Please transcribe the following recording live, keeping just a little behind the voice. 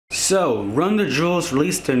So, Run the Jewels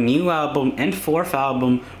released their new album and fourth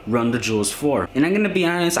album, Run the Jewels 4. And I'm gonna be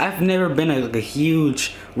honest, I've never been a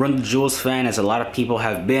huge Run the Jewels fan as a lot of people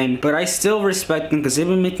have been, but I still respect them because they've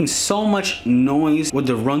been making so much noise with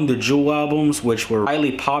the Run the Jewel albums, which were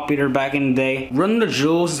highly popular back in the day. Run the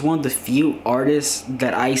Jewels is one of the few artists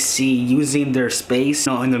that I see using their space,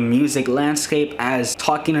 you know, in the music landscape as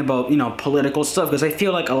talking about, you know, political stuff, because I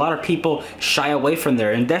feel like a lot of people shy away from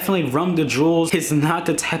there, and definitely Run the Jewels is not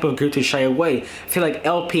the type of group to shy away. I feel like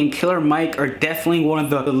LP and Killer Mike are definitely one of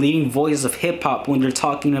the leading voices of hip-hop when they're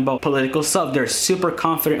talking about political stuff. They're super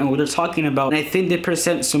confident in what they're talking about, and I think they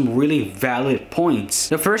present some really valid points.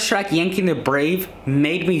 The first track, Yankee the Brave,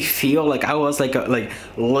 made me feel like I was like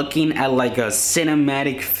looking at like a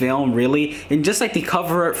cinematic film, really. And just like the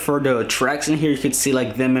cover art for the tracks in here, you could see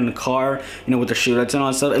like them in the car, you know, with the shootouts and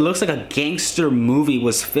all that stuff. It looks like a gangster movie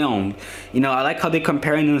was filmed. You know, I like how they're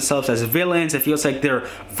comparing themselves as villains. It feels like they're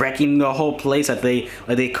wrecking the whole place, that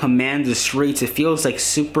they command the streets. It feels like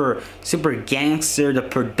super gangster. The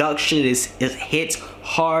production is hits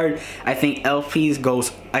hard. I think LP's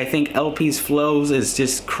flows is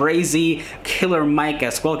just crazy. Killer Mike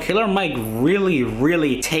as well. Killer Mike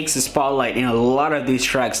really takes the spotlight in a lot of these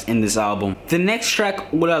tracks in this album. The next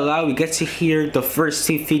track will allow we get to hear the first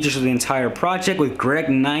two features of the entire project with Greg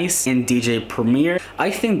Nice and DJ Premier. I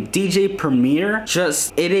think DJ Premier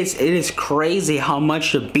just it is crazy how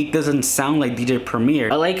much the beat doesn't sound like DJ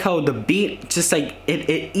Premier. I like how the beat just like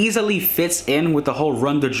it easily fits in with the whole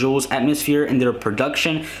Run the Jewels atmosphere and their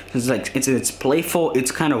production. It's like it's playful,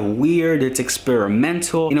 it's kind of weird, it's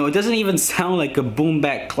experimental. You know, it doesn't even sound like a boom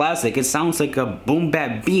bap classic. It sounds like a boom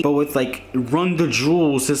bap beat, but with like Run the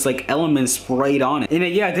Jewels, just like elements sprayed on it. And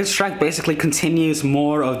yeah, this track basically continues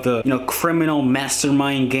more of the, you know, criminal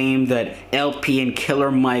mastermind game that LP and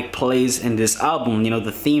Killer Mike plays in this album. You know,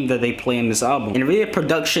 the theme that they play in this album. And really, the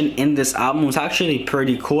production in this album was actually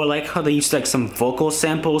pretty cool. I like how they used like some vocal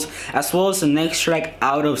samples, as well as the next track,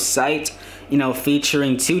 Out of Sight, you know,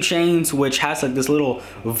 featuring 2 Chainz, which has like this little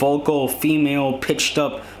vocal female pitched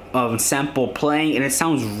up sample playing, and it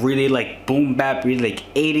sounds really like boom bap, really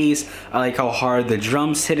like 80s. I like how hard the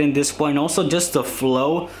drums hit in this point. Also just the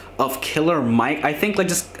flow of Killer Mike. I think, like,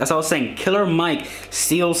 just as I was saying, Killer Mike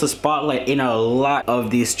steals the spotlight in a lot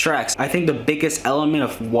of these tracks. I think the biggest element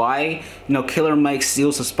of why, you know, Killer Mike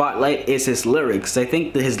steals the spotlight is his lyrics. I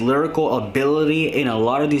think that his lyrical ability in a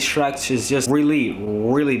lot of these tracks is just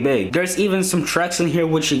really big. There's even some tracks in here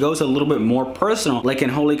which he goes a little bit more personal, like in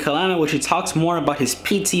Holy Calamaf, which he talks more about his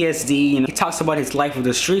PTSD. You know, he talks about his life with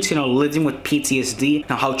the streets, you know, living with PTSD,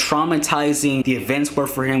 and how traumatizing the events were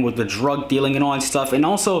for him with the drug dealing and all that stuff. And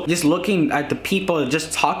also just looking at the people that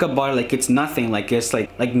just talk about it like it's nothing, like it's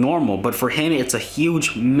like normal, but for him it's a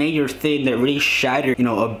huge major thing that really shattered, you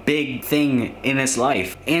know, a big thing in his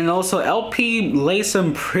life. And also LP lays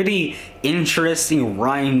some pretty interesting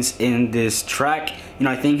rhymes in this track. You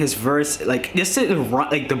know, I think his verse, like just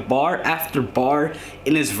like the bar after bar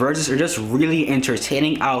in his verses are just really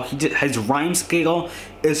entertaining. How his rhyme scale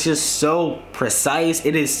is just so precise.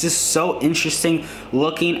 It is just so interesting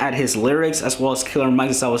looking at his lyrics, as well as Killer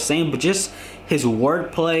Mike, as I was saying, but just his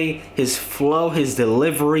wordplay, his flow, his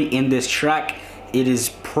delivery in this track, it is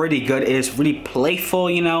pretty good. It is really playful,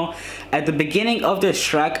 you know. At the beginning of this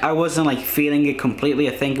track, I wasn't like feeling it completely.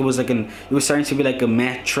 I think it was like it was starting to be like a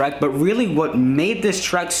meh track, but really what made this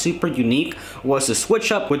track super unique was the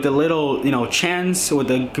switch up with the little, you know, chants with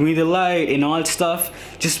the give me the light and all that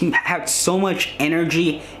stuff. Just had so much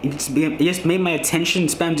energy. It just made my attention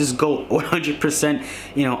span just go 100%,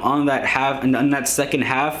 you know, on that half and on that second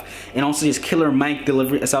half. And also just Killer Mike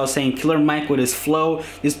delivery, as I was saying, Killer Mike with his flow,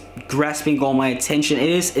 just grasping all my attention. It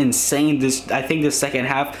is insane. I think the second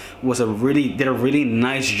half was did a really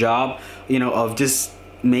nice job, you know, of just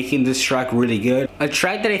making this track really good. A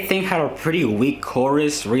track that I think had a pretty weak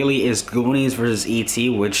chorus really is Goonies versus E.T.,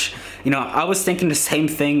 which, you know, I was thinking the same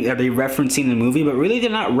thing. Are they referencing the movie? But really they're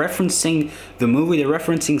not referencing the movie, they're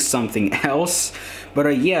referencing something else.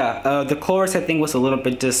 But yeah, the chorus I think was a little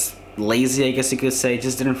bit just lazy, I guess you could say. It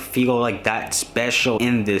just didn't feel like that special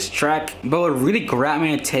in this track. But what really grabbed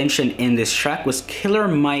my attention in this track was Killer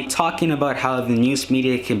Mike talking about how the news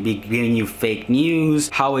media can be giving you fake news,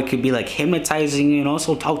 how it could be like hypnotizing you, and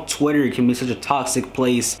also how Twitter can be such a toxic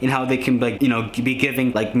place, and how they can, like, you know, be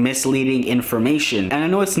giving like misleading information. And I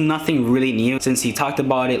know it's nothing really new, since he talked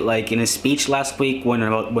about it like in his speech last week when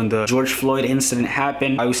the George Floyd incident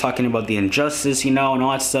happened. I was talking about the injustice, you know, and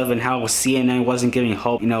all that stuff, and how CNN wasn't giving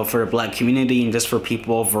hope, you know, for for the black community and just for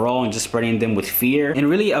people overall, and just spreading them with fear. And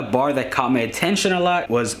really a bar that caught my attention a lot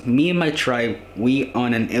was, me and my tribe, we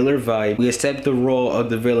on an iller vibe, we accept the role of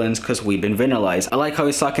the villains because we've been villainized. I like how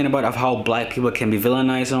he's talking about of how black people can be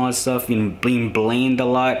villainized and all that stuff, you know, being blamed a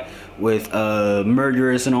lot with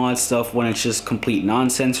murderers and all that stuff, when it's just complete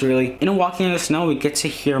nonsense, really. You know, Walking in the Snow, we get to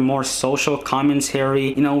hear more social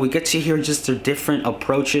commentary. You know, we get to hear just their different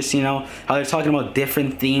approaches, you know, how they're talking about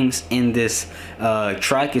different themes in this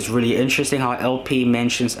track is really interesting. How LP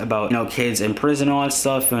mentions about, you know, kids in prison and all that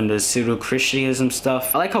stuff, and the pseudo-Christianism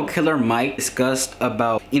stuff. I like how Killer Mike discussed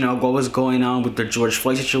about, you know, what was going on with the George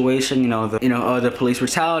Floyd situation, you know, the police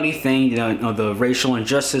brutality thing, you know, the racial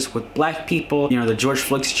injustice with black people, you know, the George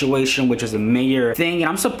Floyd situation, which is a major thing. And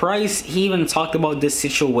I'm surprised he even talked about this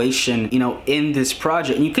situation, you know, in this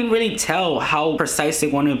project. And you can really tell how precise they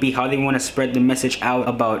want to be, how they want to spread the message out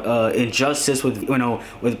about injustice with, you know,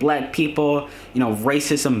 with black people, you know,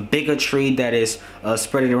 racism, bigotry that is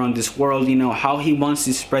spreading around this world. You know, how he wants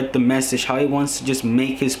to spread the message, how he wants to just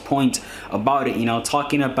make his point about it, you know,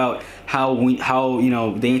 talking about how you know,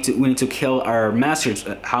 we need to kill our masters,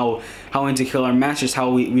 how we need to kill our masters,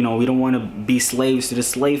 how we, you know, we don't want to be slaves to the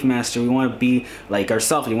slave master. We want to be like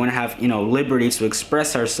ourselves. We want to have, you know, liberties to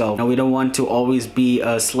express ourselves. You know, we don't want to always be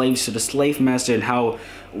slaves to the slave master, and how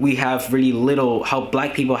we have really little, how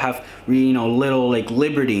black people have really, you know, little like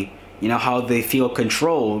liberty, you know, how they feel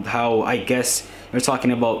controlled, how, I guess they're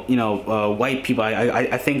talking about, you know, white people.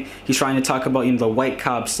 I think he's trying to talk about, you know, the white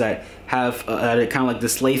cops that have kind of like the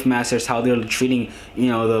slave masters, how they're treating, you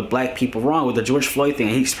know, the black people wrong with the George Floyd thing.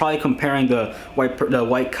 He's probably comparing the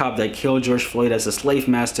white cop that killed George Floyd as a slave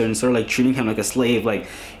master, and sort of like treating him like a slave, like,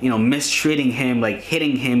 you know, mistreating him, like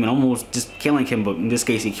hitting him and almost just killing him. But in this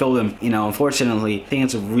case, he killed him. You know, unfortunately, I think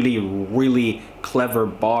it's a really clever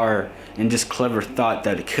bar and just clever thought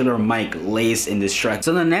that Killer Mike lays in this track.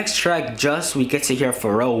 So the next track, Just, we get to hear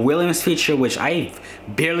Pharrell Williams feature, which I've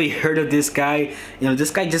barely heard of this guy. You know, this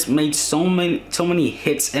guy just made so many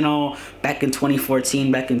hits and all back in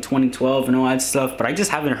 2014, back in 2012 and all that stuff, but I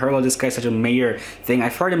just haven't heard of this guy, such a major thing.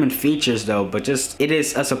 I've heard him in features though, but just, it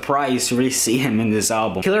is a surprise to really see him in this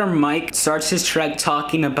album. Killer Mike starts his track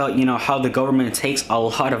talking about, you know, how the government takes a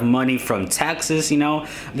lot of money from taxes. You know,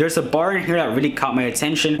 there's a bar in here that really caught my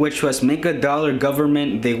attention, which was, make $1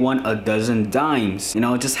 government, they want a dozen dimes. You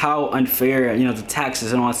know, just how unfair, you know, the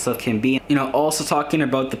taxes and all that stuff can be. You know, also talking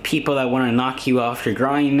about the people that want to knock you off your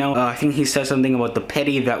grind. You know, I think he said something about the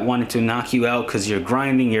petty that wanted to knock you out because you're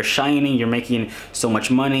grinding, you're shining, you're making so much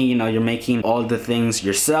money, you know, you're making all the things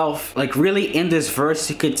yourself. Like, really in this verse,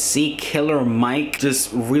 you could see Killer Mike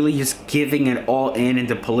just really just giving it all in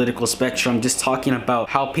the political spectrum, just talking about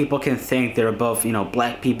how people can think they're above, you know,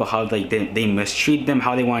 black people, how like they mistreat them,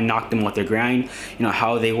 how they want to knock them off their grind, you know,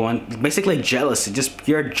 how they want, basically jealousy, just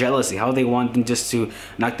pure jealousy, how they want them just to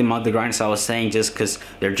knock them off the grind. So I was saying, just because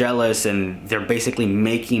they're jealous and they're basically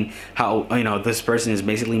making, how, you know, this person is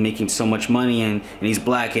basically making so much money and he's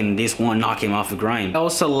black and they just want to knock him off the grind. I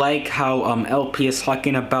also like how LP is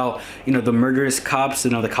talking about, you know, the murderous cops,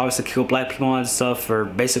 you know, the cops that kill black people and stuff for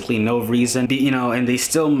basically no reason, you know, and they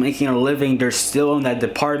still making a living. They're still in that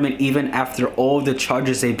department even after all the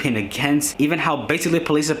charges they've been against. Even how basically the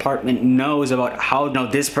police department knows about how, you know,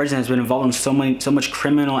 this person has been involved in so much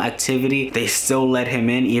criminal activity, they still let him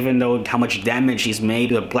in, even though how much damage he's made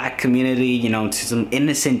to the black community, you know, to some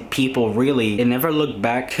innocent people. Really, they never look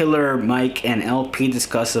back. Killer Mike and LP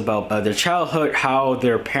discuss about their childhood, how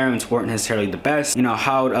their parents weren't necessarily the best, you know,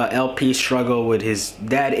 how LP struggled with his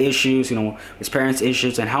dad issues, you know, his parents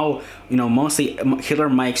issues, and how, you know, mostly Killer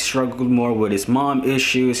Mike struggled more with his mom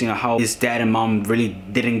issues, you know, how his dad and mom really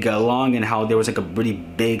didn't get along, and how there was like a really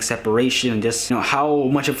big separation, and just, you know, how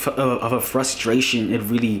much of a frustration it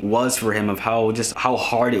really was for him, of how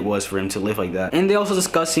hard it was for him to live like that. And they also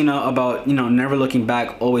discuss, you know, about, you know, never looking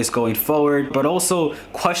back, always going forward, but also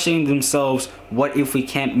questioning themselves, what if we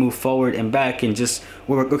can't move forward and back, and just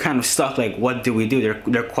we're kind of stuck, like what do we do?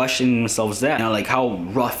 They're questioning themselves that, you know, like how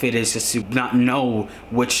rough it is just to not know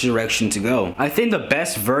which direction to go. I think the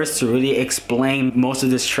best verse to really explain most of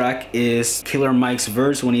this track is Killer Mike's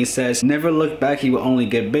verse when he says, never look back, you will only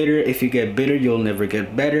get bitter. If you get bitter, you'll never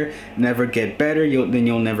get better. Never get better, then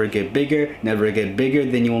you'll never get bigger. Never get bigger,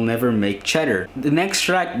 then you'll never make cheddar. The next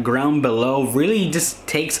track, Ground Below, really just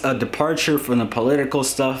takes a departure from the political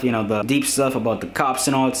stuff, you know, the deep stuff about the cops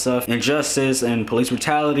and all that stuff, injustice and police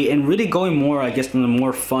brutality, and really going more, I guess, on the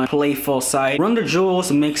more fun, playful side. Run the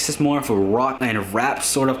Jewels makes this more of a rock and rap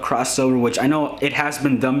sort of crossover, which I know it has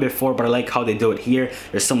been done before, but I like how they do it here.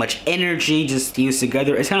 There's so much energy just fused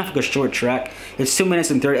together. It's kind of like a short track. It's 2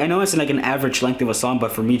 minutes and 30. I know it's like an average length of a song,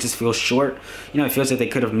 but for me it just feels short. You know, it feels like they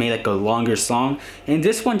could have made like a longer song. And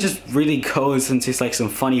this one just really goes into like some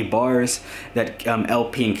funny bars that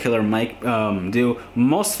LP and Killer Mike do.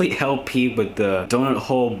 Mostly LP with the donut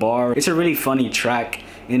hole bar. It's a really funny track.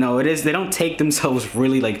 You know, it is, they don't take themselves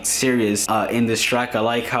really like serious in this track. I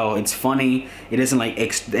like how it's funny. It isn't like,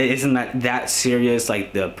 it isn't that serious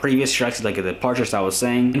like the previous tracks, like the departures I was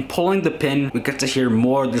saying. And pulling the pin, we get to hear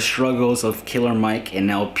more of the struggles of Killer Mike and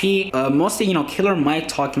LP. Mostly, you know, Killer Mike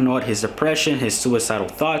talking about his depression, his suicidal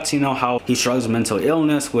thoughts, you know, how he struggles with mental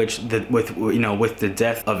illness, with the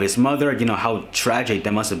death of his mother, you know, how tragic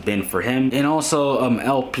that must have been for him. And also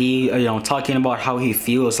LP, you know, talking about how he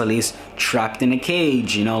feels at least trapped in a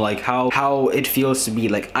cage, you know, like how it feels to be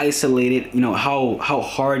like isolated, you know, how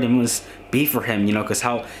hard it must be for him, you know, because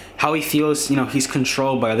how he feels, you know, he's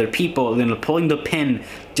controlled by other people. And then pulling the pin,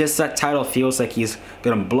 just that title feels like he's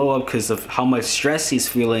gonna blow up because of how much stress he's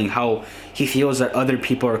feeling, how he feels that other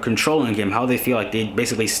people are controlling him, how they feel like they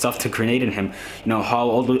basically stuffed a grenade in him, you know, how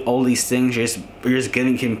all these things are just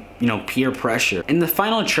giving him, you know, peer pressure. In the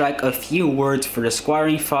final track, A Few Words for the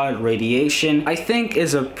Squaring Fod Radiation, I think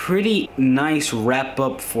is a pretty nice wrap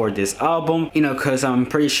up for this album, you know, because I'm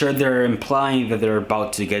pretty sure they're implying that they're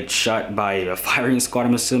about to get shot by a firing squad,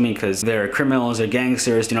 I'm assuming, because they're criminals or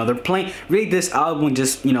gangsters, you know, they're playing. Really, this album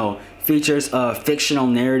just, you know, features a fictional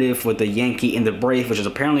narrative with the Yankee and the Brave, which is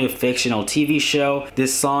apparently a fictional TV show.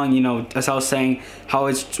 This song, you know, as I was saying, how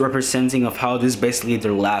it's representing of how this is basically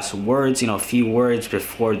their last words, you know, a few words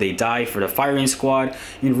before they die for the firing squad.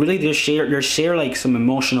 And really they share like some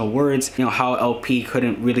emotional words, you know, how LP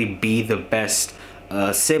couldn't really be the best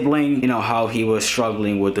sibling, you know, how he was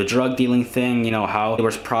struggling with the drug dealing thing, you know, how there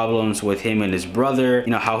was problems with him and his brother,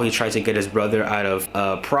 you know, how he tried to get his brother out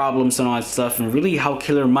of problems and all that stuff, and really how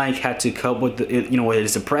Killer Mike had to cope with the, you know, with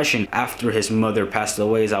his depression after his mother passed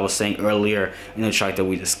away, as I was saying earlier in the track that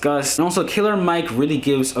we discussed. And also Killer Mike really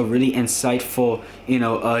gives a really insightful, you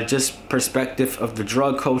know, just perspective of the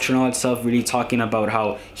drug culture and all that stuff, really talking about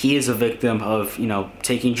how he is a victim of, you know,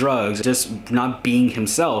 taking drugs, just not being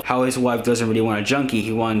himself, how his wife doesn't really want to jump.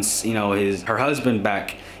 He wants, you know, her husband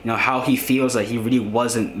back, you know, how he feels like he really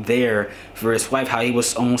wasn't there for his wife, how he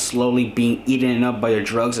was almost slowly being eaten up by the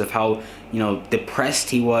drugs, of how, you know,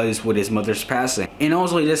 depressed he was with his mother's passing. And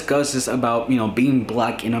also he discusses about, you know, being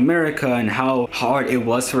black in America and how hard it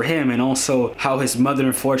was for him, and also how his mother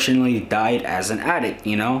unfortunately died as an addict,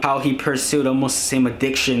 you know, how he pursued almost the same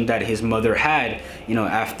addiction that his mother had, you know,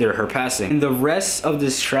 after her passing. And the rest of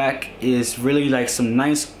this track is really like some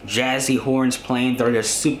nice jazzy horns playing that are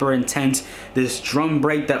just super intense, this drum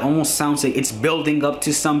break that almost sounds like it's building up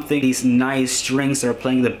to something, these nice strings that are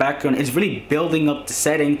playing in the background. It's really building up the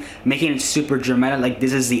setting, making it super dramatic, like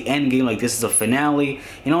this is the end game, like this is a finale.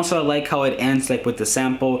 And also I like how it ends like with the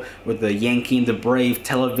sample with the Yankee and the Brave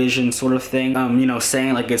television sort of thing, you know,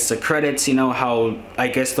 saying like it's the credits, you know, how I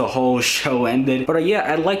guess the whole show ended. But yeah,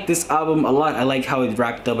 I like this album a lot. I like how it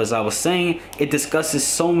wrapped up, as I was saying. It discusses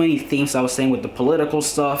so many themes, I was saying, with the political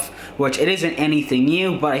stuff, which it isn't anything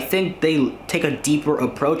new, but I think they take a deeper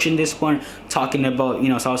approach in this one, talking about, you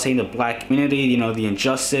know, so I was saying, the black community, you know, the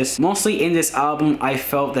injustice. Mostly in this album, I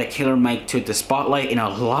felt that Killer Mike took the spotlight in a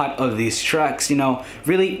lot of these tracks, you know.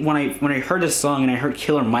 Really, when I heard the song and I heard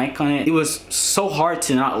Killer Mike on it, it was so hard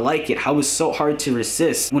to not like it, how it was so hard to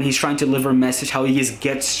resist when he's trying to deliver a message, how he just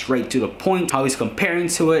gets straight to the point, how he's comparing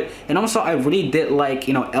to it. And also I really did like,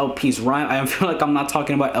 you know, LP's rhyme. I feel like I'm not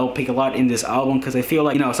talking about LP a lot in this album, because I feel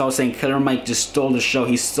like, you know, so I was saying Killer Mike just stole the show,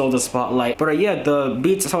 he stole the spotlight. But yeah, the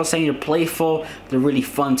beats, as I was saying, they're playful, they're really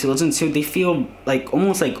fun to listen to. They feel like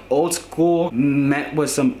almost like old school met with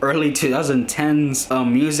some early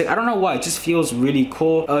 2010s music. I don't know why, it just feels really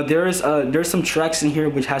cool. There's some tracks in here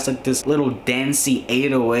which has like this little dancey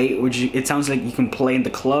 808, which it sounds like you can play in the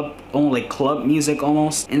club, almost like club music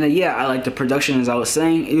almost. And yeah, I like the production, as I was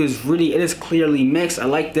saying. It is clearly mixed. I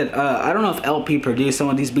like that. I don't know if LP produced some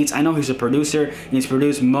of these beats. I know he's a producer and he's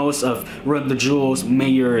produced most of Run the Jewels'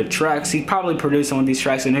 major tracks. He probably produced some of these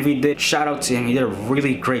tracks, and if he did, shout out to him. He did a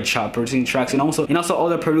really great job producing tracks, and also all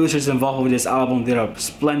the producers involved with this album did a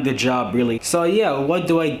splendid job, really. So yeah, what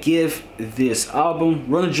do I give this album?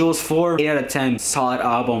 Run the Jewels 4, 8 out of 10. Solid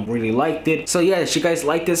album, really liked it. So yeah, did you guys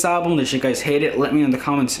like this album? Did you guys hate it? Let me know in the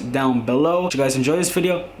comments down below. Did you guys enjoy this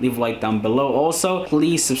video? Leave a like down below. Also,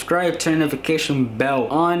 please subscribe, turn the notification bell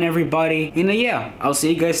on, everybody. And yeah, I'll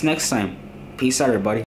see you guys next time. Peace out, everybody.